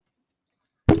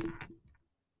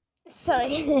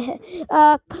Sorry.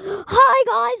 Hi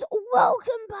guys,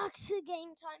 welcome back to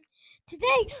Game Time.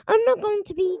 Today, I'm not going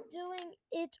to be doing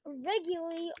it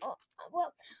regularly.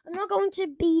 I'm not going to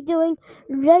be doing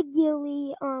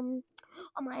regularly on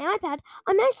my iPad.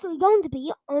 I'm actually going to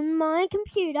be on my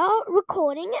computer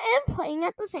recording and playing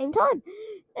at the same time.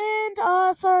 And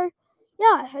so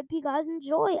yeah, I hope you guys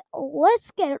enjoy.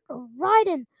 Let's get right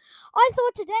in. I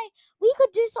thought today we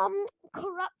could do some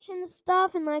corruption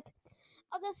stuff and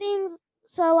other things.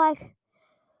 So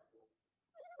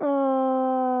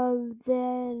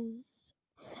there's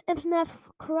FNF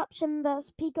corruption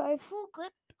vs Pico full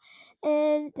clip,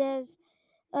 and there's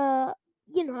other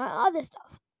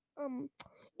stuff.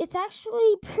 It's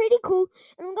actually pretty cool,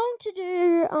 and I'm going to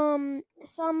do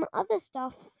some other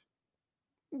stuff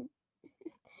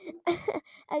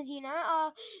as you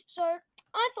know. So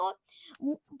I thought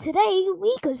today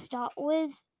we could start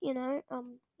with the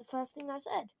first thing I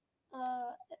said.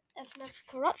 FNF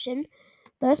corruption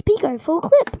versus Pico full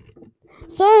clip.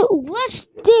 So let's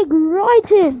dig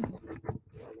right in.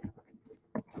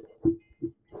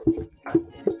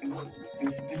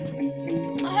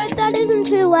 I hope that isn't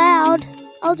too loud.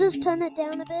 I'll just turn it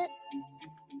down a bit.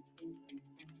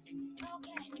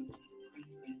 Okay.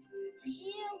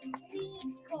 Here we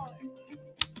go.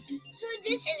 So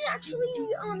this is actually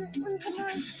one of the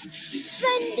most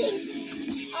trending.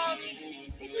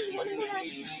 This is one of the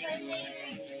most trending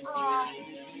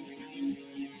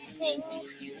things.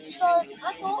 So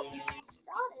I thought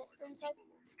start it, and so.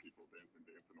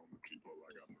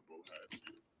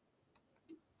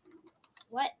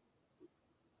 What?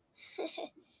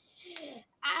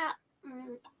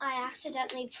 I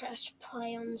accidentally pressed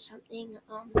play on something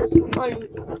on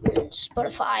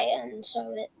Spotify, and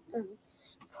so it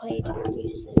played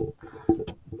music.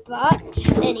 But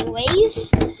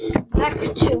anyways, back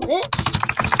to it.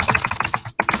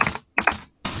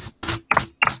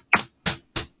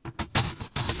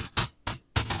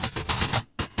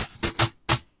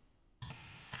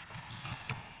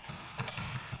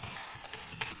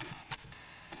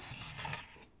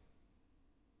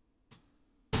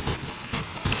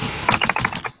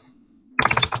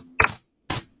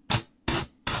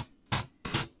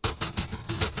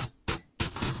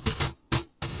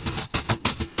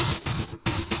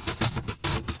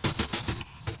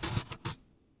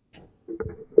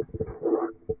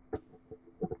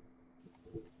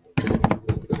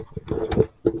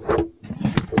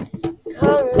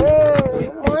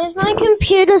 Why is my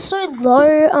computer so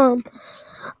low?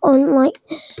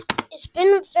 It's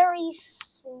been very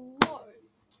slow,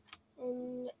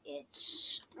 and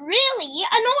it's really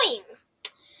annoying.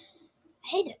 I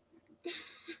hate it.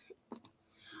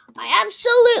 I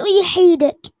absolutely hate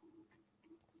it.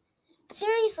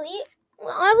 Seriously,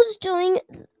 I was doing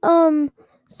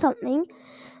something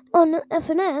on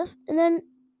FNF, and then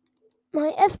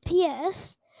my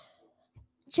FPS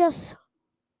just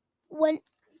went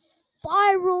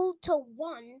viral to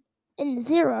 1 and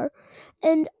 0,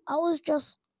 and I was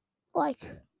just like,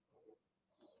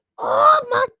 oh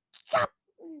my god,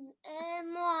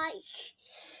 and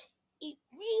it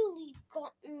really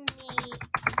got me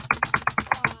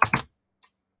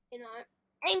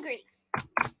angry.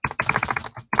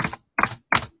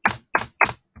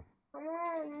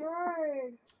 Oh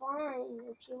no, fine,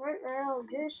 if you want that, I'll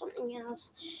do something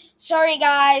else. Sorry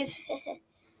guys.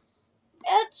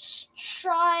 Let's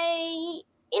try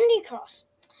Indie Cross.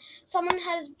 Someone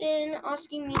has been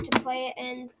asking me to play it,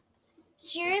 and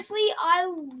seriously, I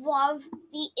love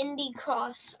the Indie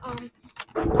Cross.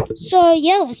 So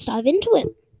yeah, let's dive into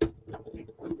it.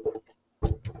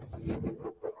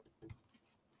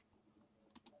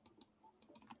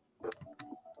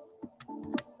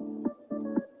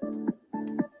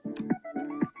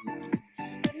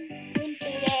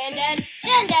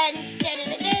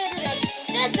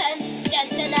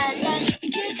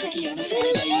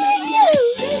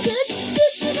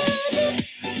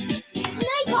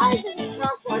 Snake Eyes is the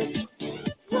first one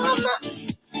from,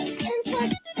 and so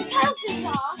the characters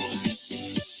are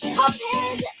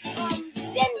Cuphead,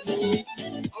 Bendy,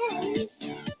 and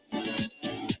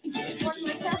one of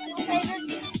my personal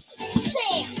favorites,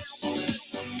 Sans.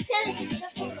 Sans is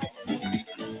just one legend.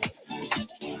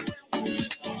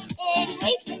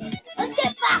 Anyways, let's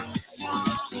get back.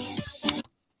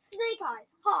 Snake Eyes,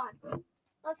 hard.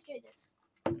 Let's do this.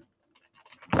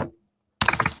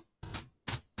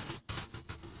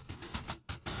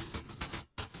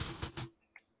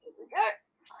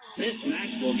 This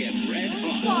match will get red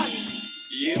hot.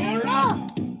 You're up!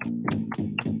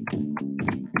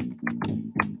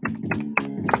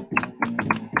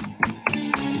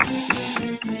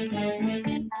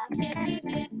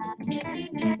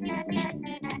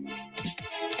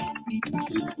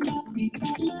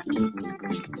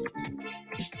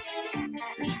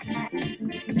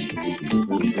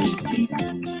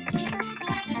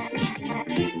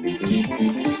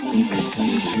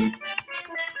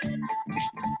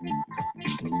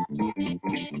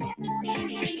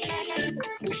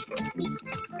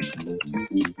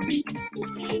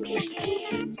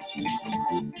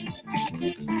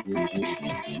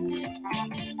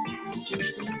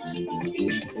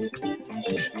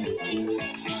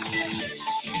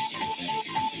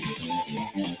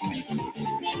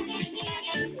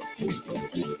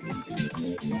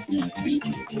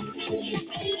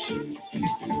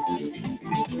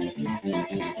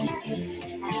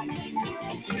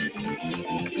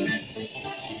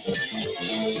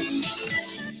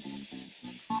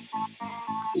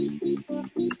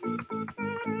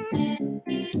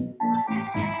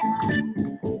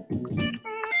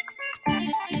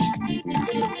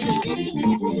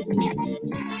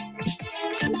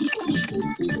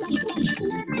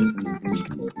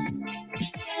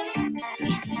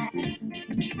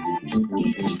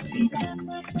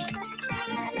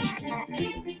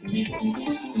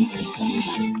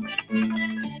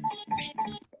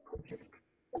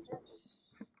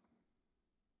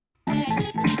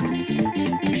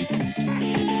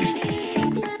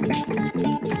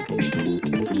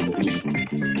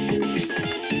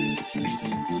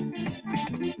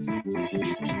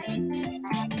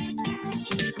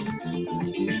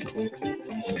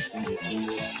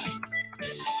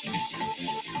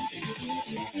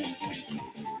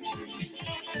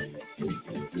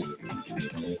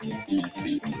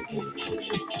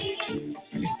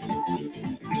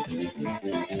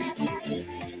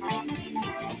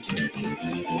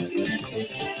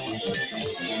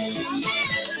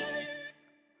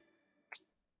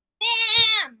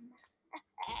 Bam!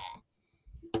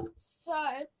 So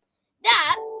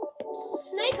that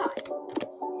Snake Eyes.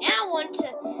 Now on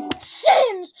to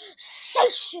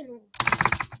Sensational.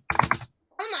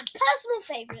 One of my personal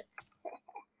favorites.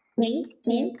 3,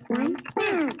 2, 1,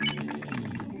 go!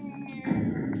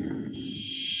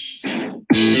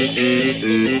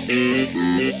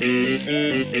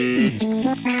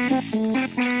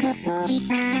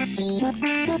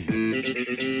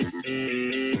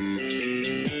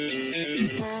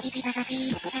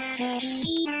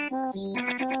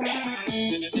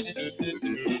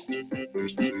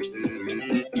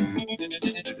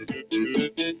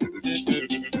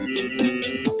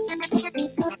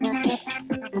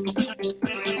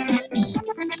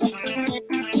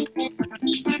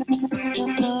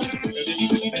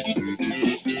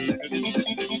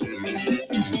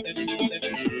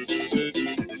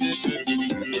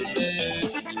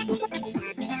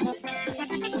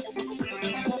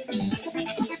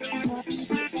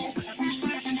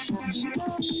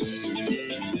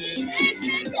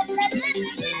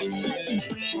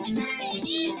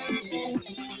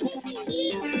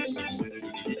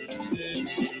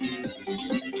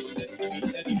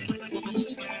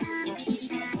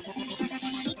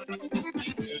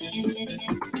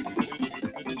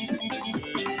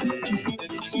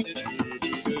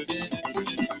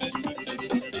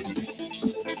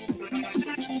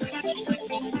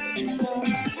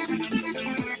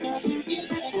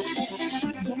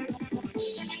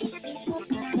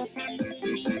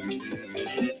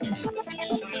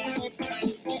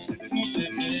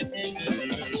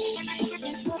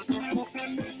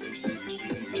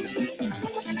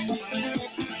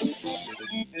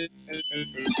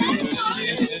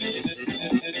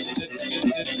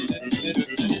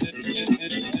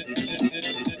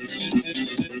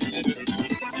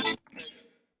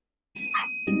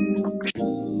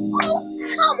 Oh,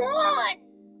 come on!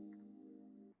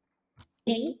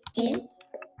 3, 2,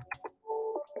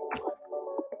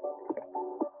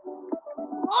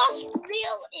 Last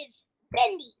reel is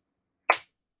Bendy.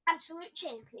 Absolute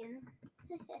champion.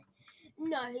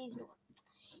 No, he's not.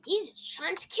 He's just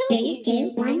trying to kill 3,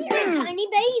 you. 2, 1, You're a go! tiny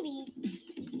baby.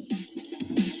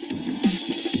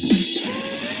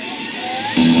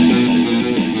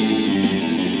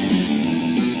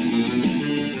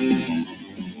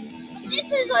 But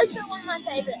this is also one of my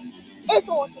favorites. It's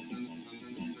awesome.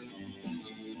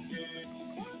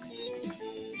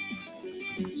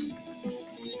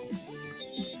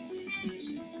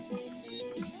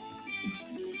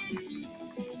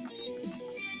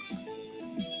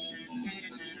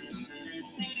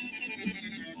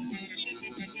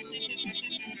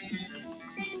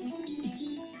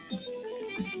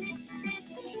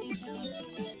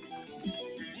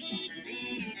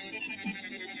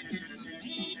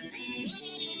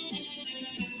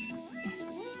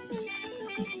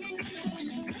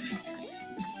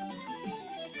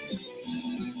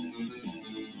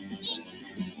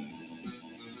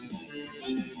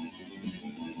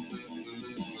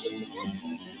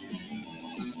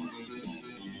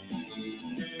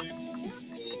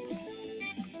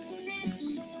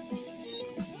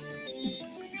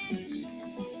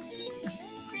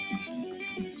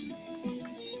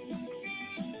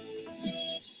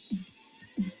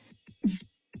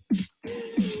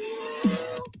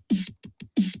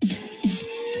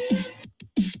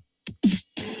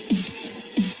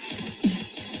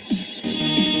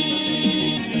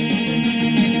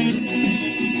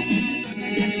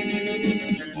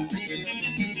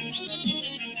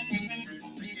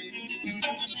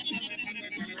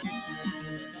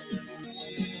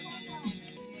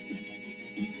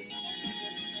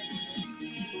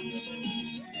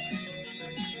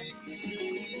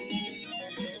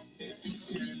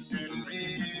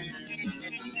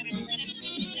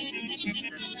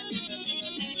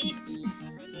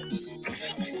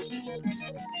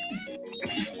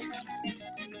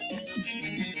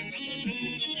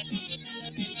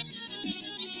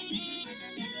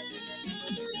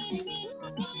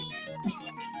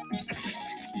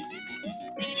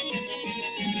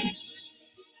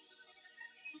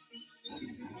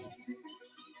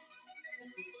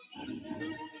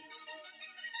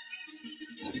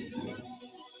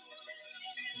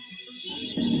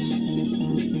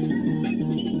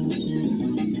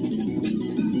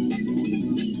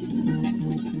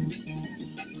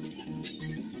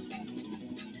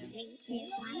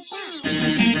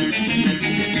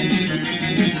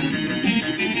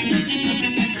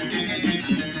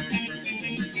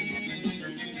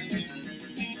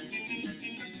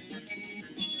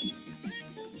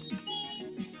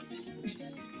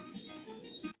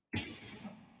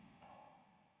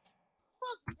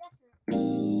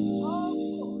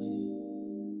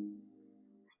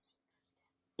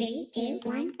 3, 2,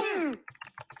 1, go. Now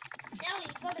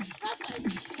we've got to start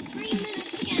those 3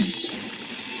 minutes again.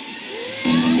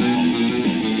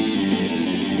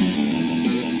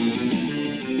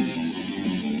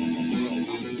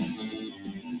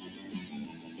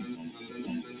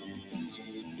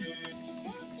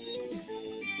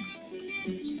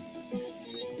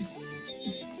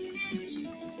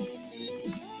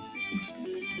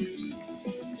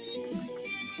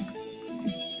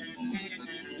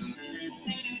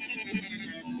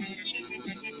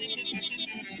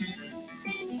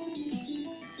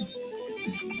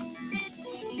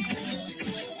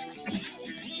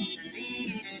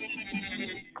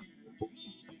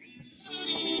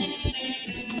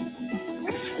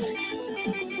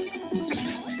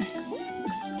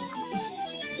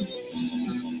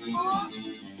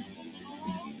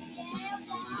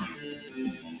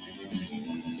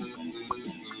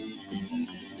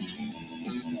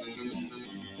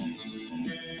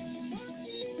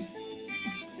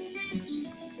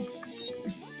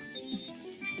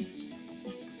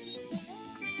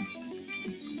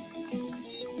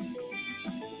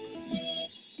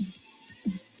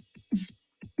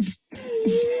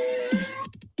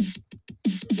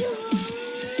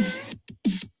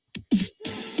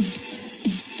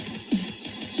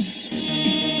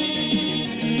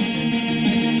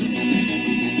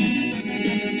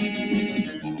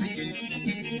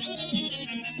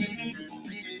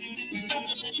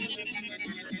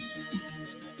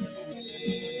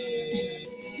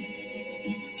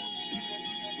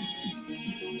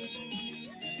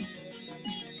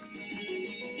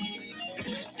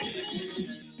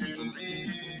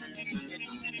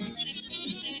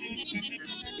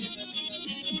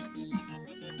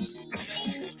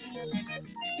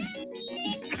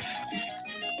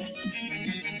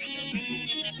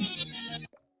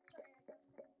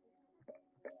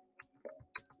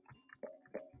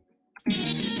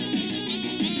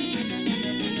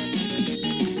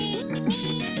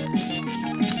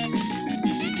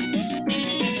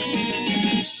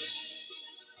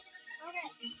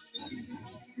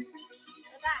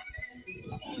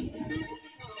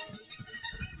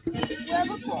 Where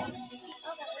before?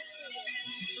 Okay, let's do this.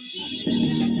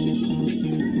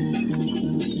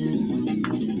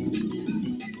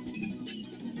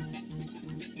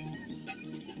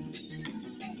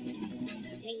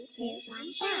 Three, two, one,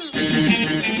 go.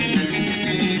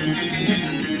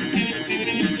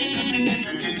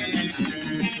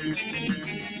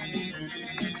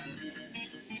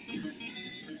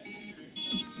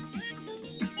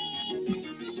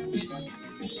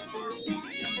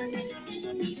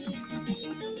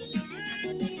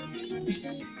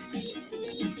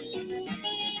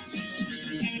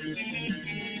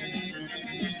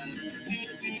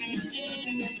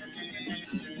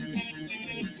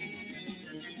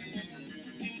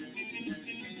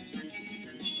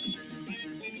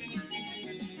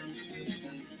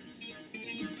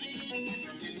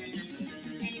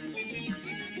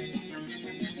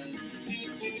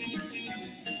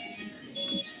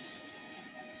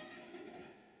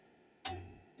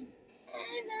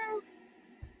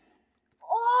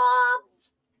 Oh,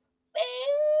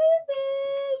 baby,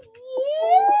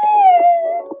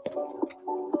 yeah.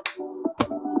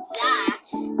 That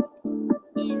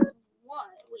is what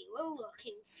we were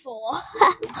looking for.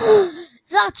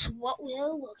 That's what we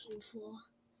were looking for.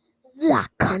 That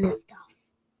kind of stuff.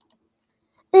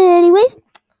 Anyways,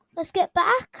 let's get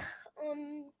back.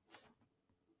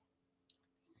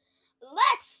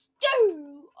 Let's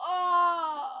do.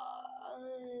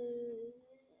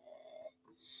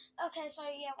 Okay, so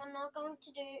yeah, we're not going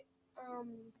to do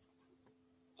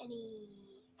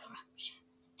any corruption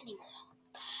anymore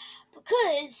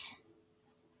because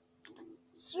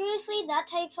seriously, that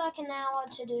takes like an hour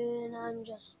to do, and I'm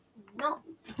just not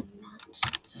doing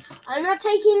that. I'm not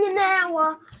taking an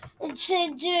hour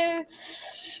to do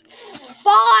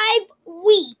 5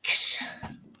 weeks.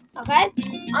 Okay,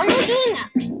 I'm not doing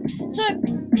that. So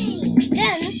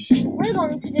then we're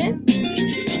going to do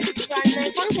Friday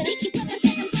Night Funkin'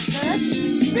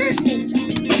 versus Fruit Ninja.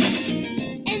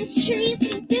 And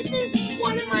seriously, this is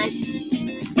one of my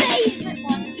favorite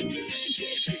ones.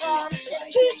 There's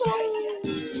 2 songs.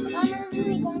 I'm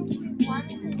only going to do one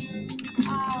because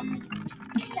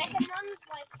the second one's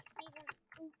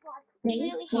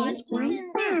really hard.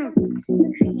 Even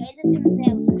the creator can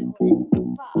barely do it.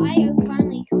 But I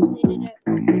finally completed it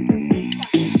once.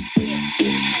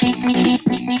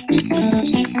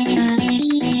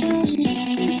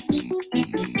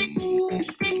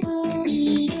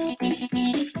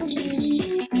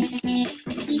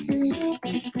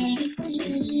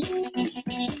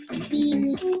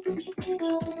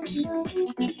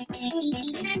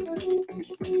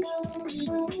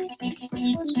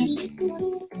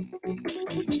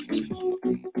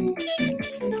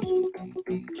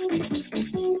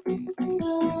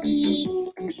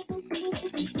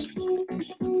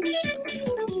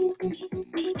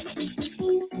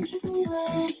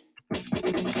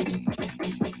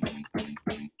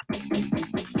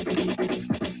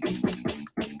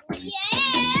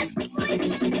 Yes,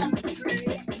 slices some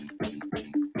fruit.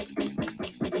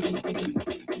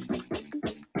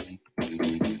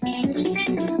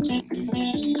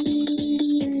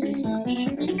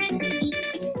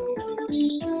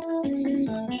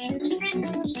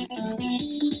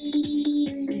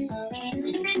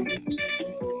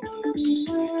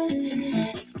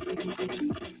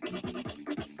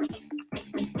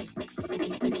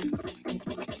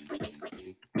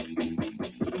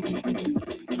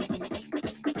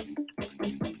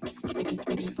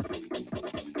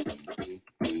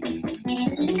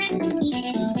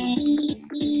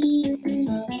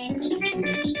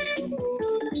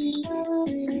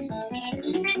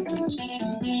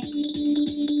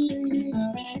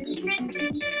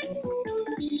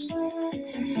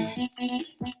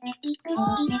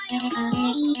 Oh my God.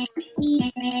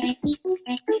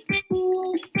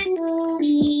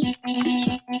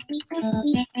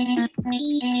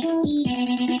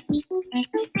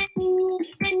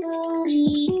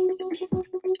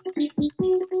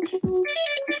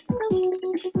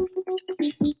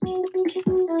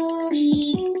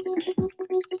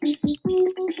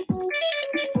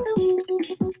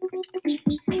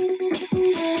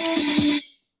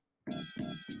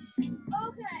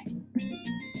 Okay,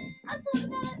 I thought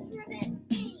about it for a bit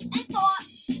and thought,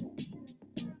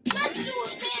 let's do a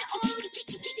bit of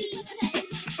the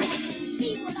settings and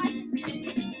see what I can do.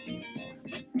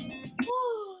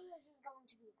 Oh, this is going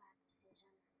to be a bad decision.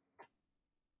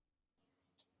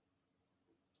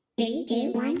 3,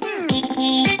 2, 1, go.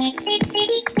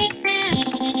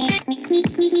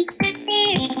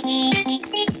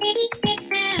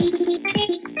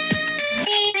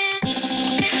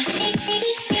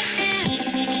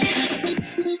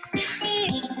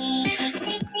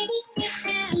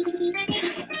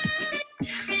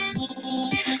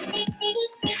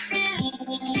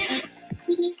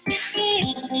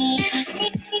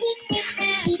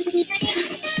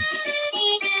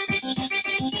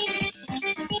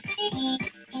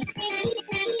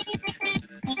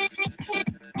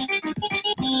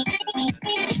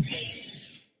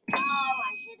 Oh,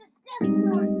 I hit a death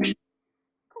note.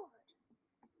 Good.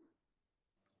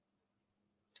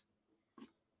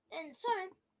 And so,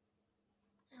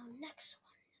 our next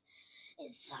one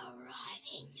is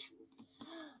arriving.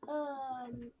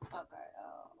 Okay,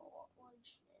 what was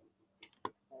it?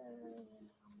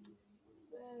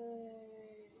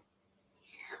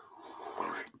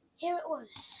 Here it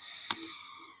was.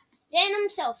 Phantom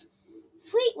Self.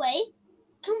 Fleetway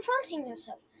confronting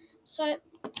yourself. So,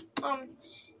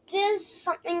 there's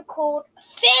something called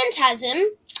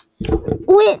Phantasm,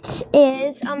 which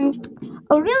is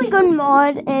a really good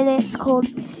mod, and it's called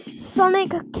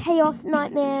Sonic Chaos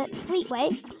Nightmare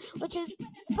Fleetway, which is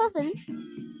a person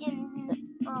in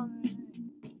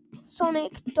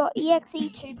Sonic.exe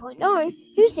 2.0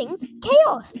 who sings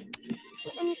Chaos.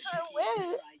 And so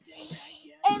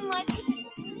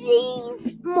these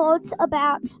mods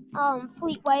about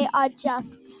Fleetway are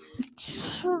just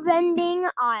trending.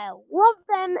 I love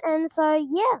them, and so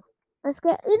yeah, let's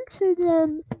get into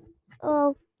them.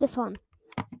 This one.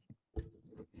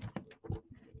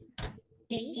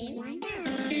 3, 2, 1, go.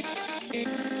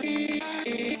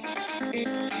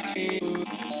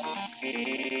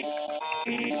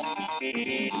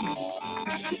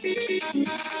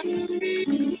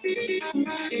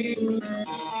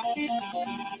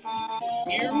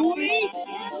 Here we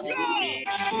go!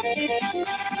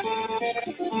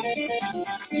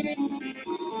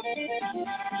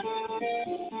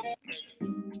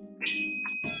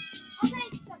 Okay,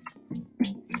 so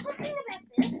something about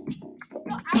this.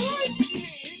 Well, I was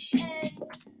news, and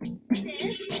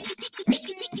this is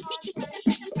really hard. So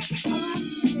all I have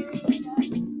to do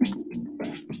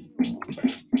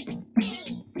is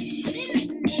I'm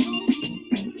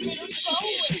in middle school,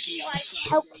 which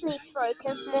helped me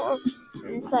focus more.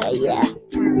 And so yeah.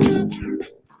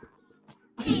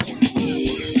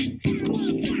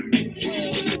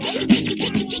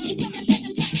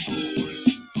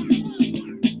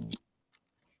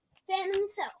 Phantom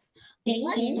Self. 3,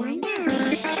 Let's 2, 1, go.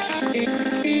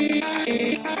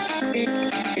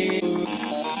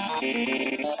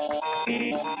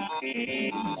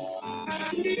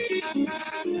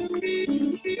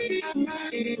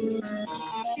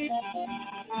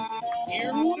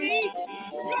 Here we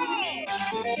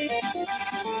go!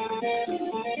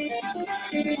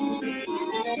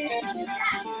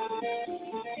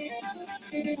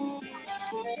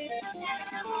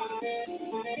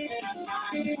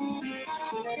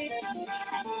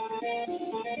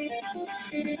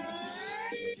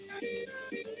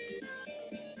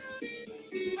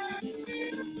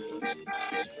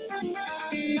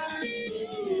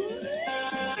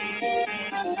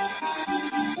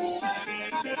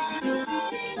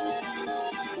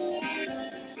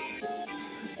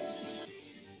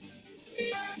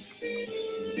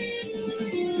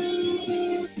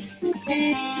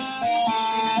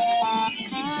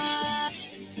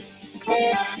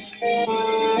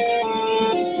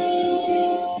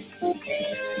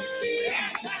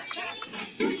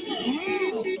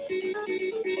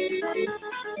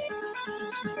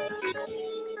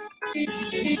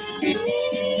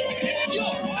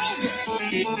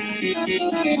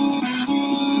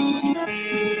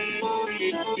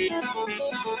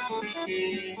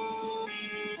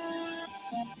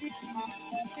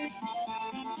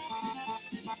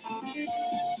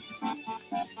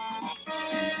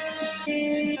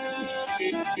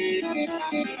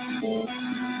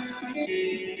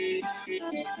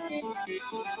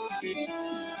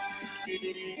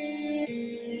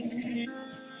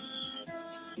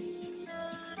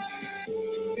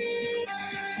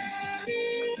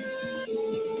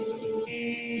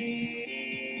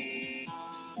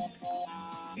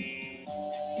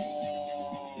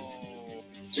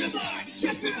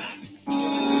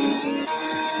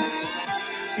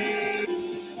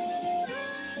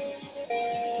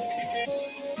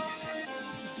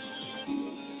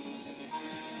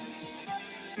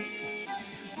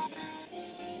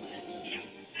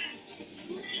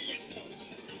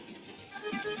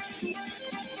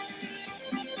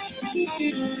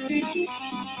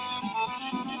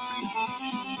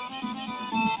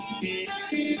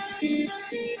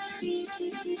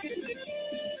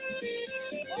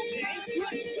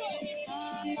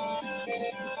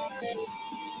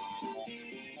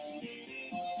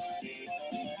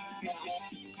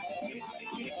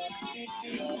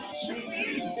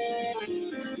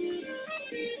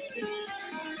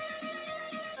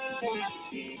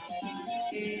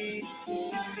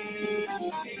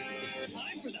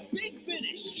 Time for the big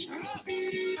finish.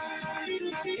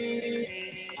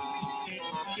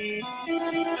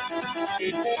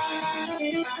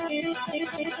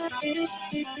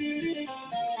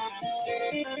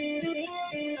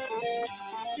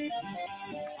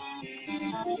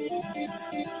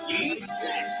 Eat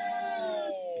this.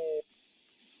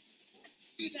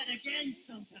 Do that again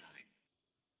sometime.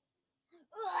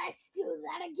 Let's do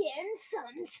that again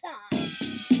sometime.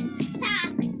 Ha!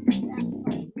 That's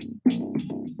fun.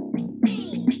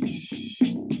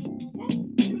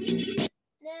 Okay.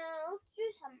 Now let's do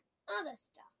some other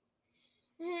stuff.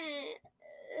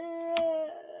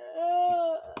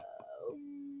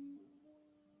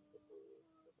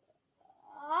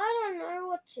 I don't know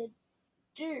what to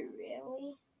do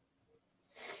really.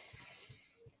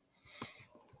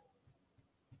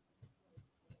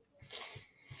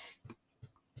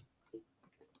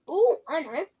 Oh, I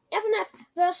know. FNF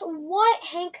vs. White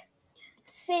Hank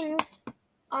sings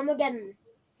Armageddon.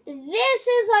 This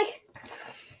is like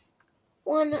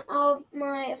one of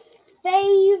my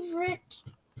favorite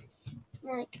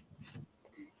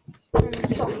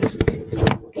songs.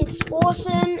 It's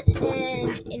awesome and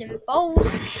it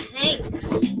involves Hanks.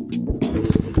 So,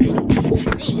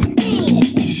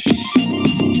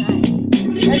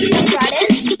 let's jump right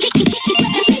in.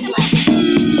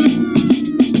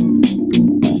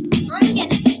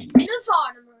 Armageddon,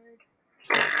 Nirvana mode.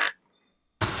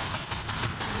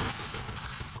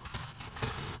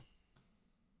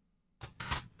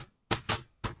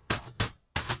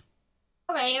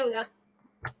 Okay, here we go.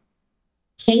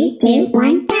 3, 2,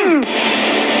 1, go!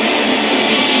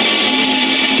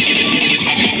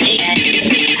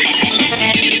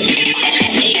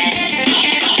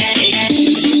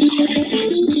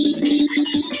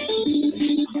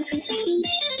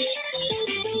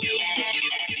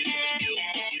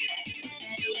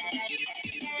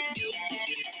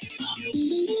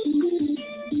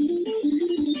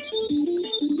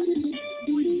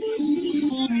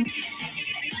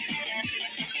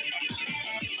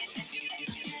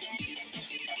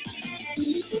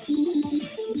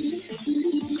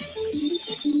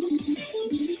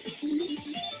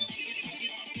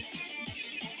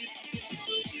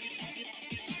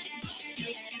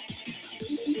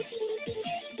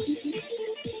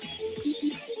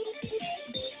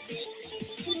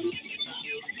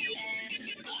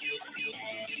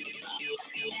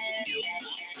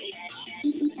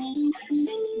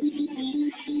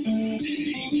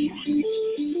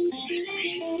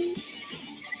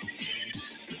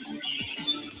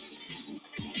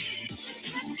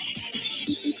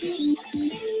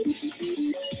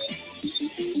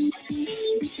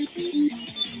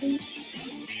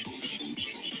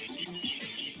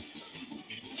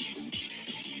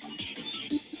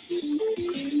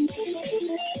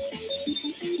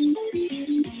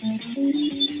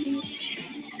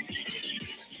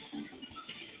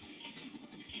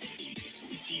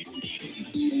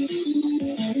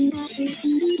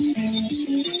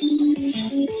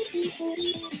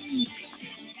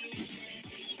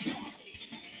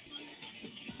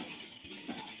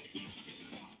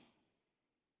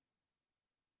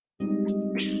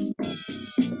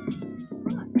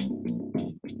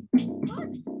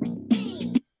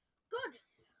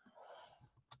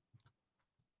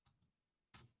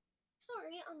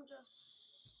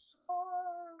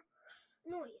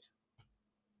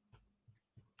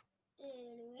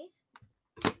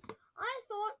 anyways, I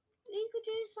thought we could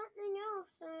do something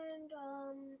else and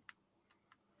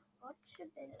watch a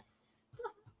bit of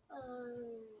stuff.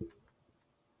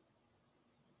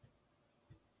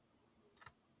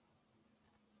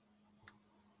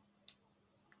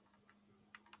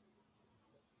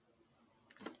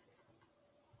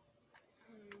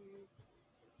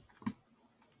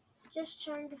 Just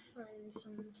trying to find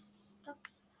some stuff.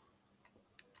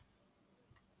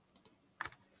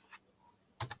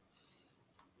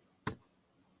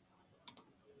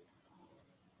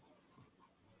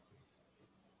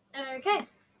 Okay,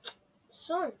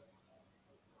 so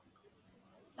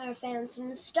I found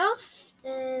some stuff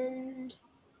and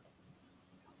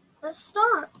let's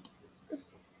start.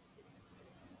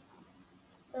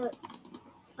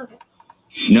 Okay.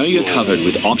 Know you're covered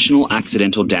with optional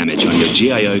accidental damage on your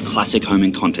GIO Classic Home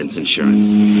and Contents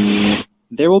insurance.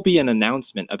 There will be an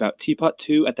announcement about Teapot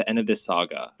 2 at the end of this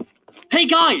saga. Hey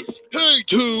guys! Hey,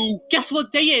 two! Guess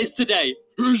what day it is today?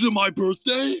 Isn't my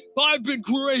birthday? I've been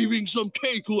craving some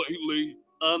cake lately.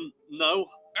 No.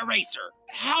 Eraser,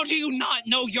 how do you not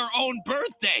know your own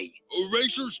birthday?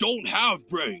 Erasers don't have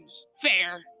brains.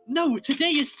 Fair. No,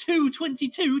 today is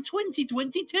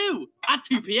 2/22/2022 at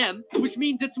 2 p.m., which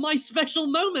means it's my special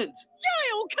moment.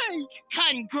 Yoil cake!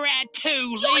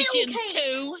 Congratulations, Yoil cake!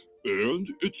 two! And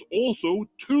it's also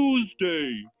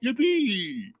Tuesday.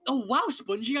 Yippee! Oh wow,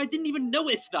 Spongy, I didn't even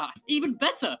notice that. Even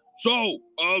better. So,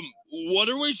 what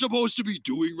are we supposed to be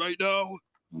doing right now?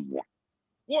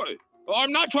 What?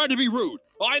 I'm not trying to be rude.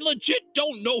 I legit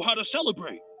don't know how to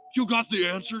celebrate. You got the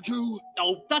answer to?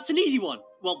 Oh, that's an easy one.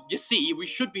 Well, you see, we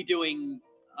should be doing,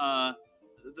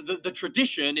 the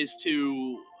tradition is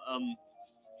to,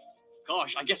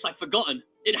 gosh, I guess I've forgotten.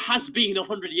 It has been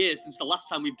 100 years since the last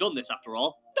time we've done this, after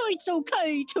all. It's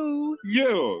okay, two.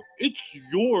 Yeah, it's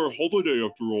your holiday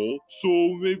after all,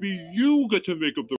 so maybe you get to make up the